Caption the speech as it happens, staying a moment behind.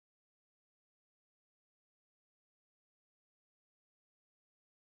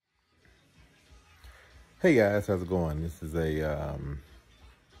Hey guys, how's it going? This is a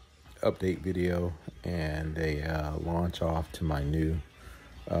update video and a launch off to my new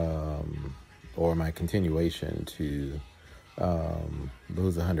or my continuation to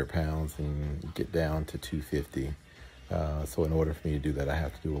lose 100 pounds and get down to 250. So in order for me to do that, I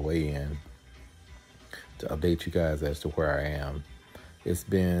have to do a weigh-in to update you guys as to where I am. It's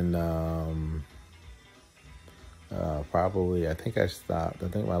been probably, I think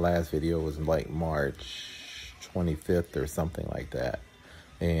my last video was like March 25th or something like that.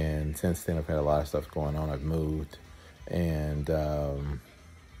 And since then, I've had a lot of stuff going on. I've moved and done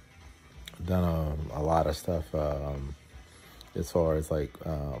a lot of stuff as far as like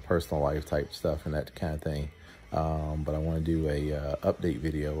personal life type stuff and that kind of thing. But I want to do a update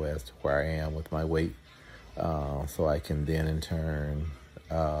video as to where I am with my weight, so I can then in turn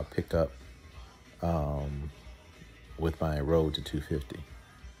pick up with my road to 250.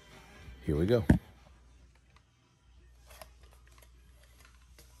 Here we go.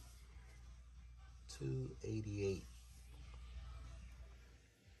 $288.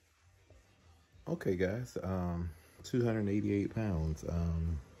 Okay, guys, 288 pounds.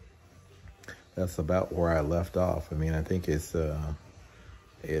 That's about where I left off. I mean, I think it's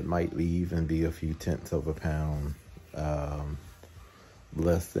it might even be a few tenths of a pound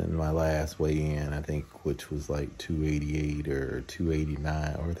less than my last weigh-in, I think, which was like 288 or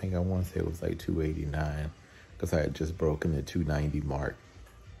 289, or I want to say it was like 289 because I had just broken the 290 mark.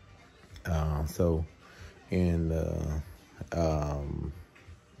 So in the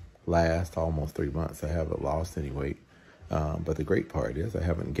last almost 3 months, I haven't lost any weight. But the great part is I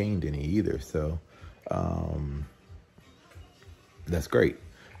haven't gained any either. So that's great.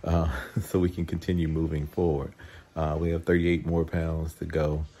 So we can continue moving forward. We have 38 more pounds to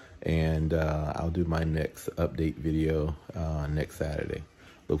go, and I'll do my next update video next Saturday.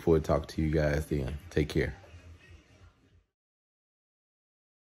 Look forward to talking to you guys then. Take care.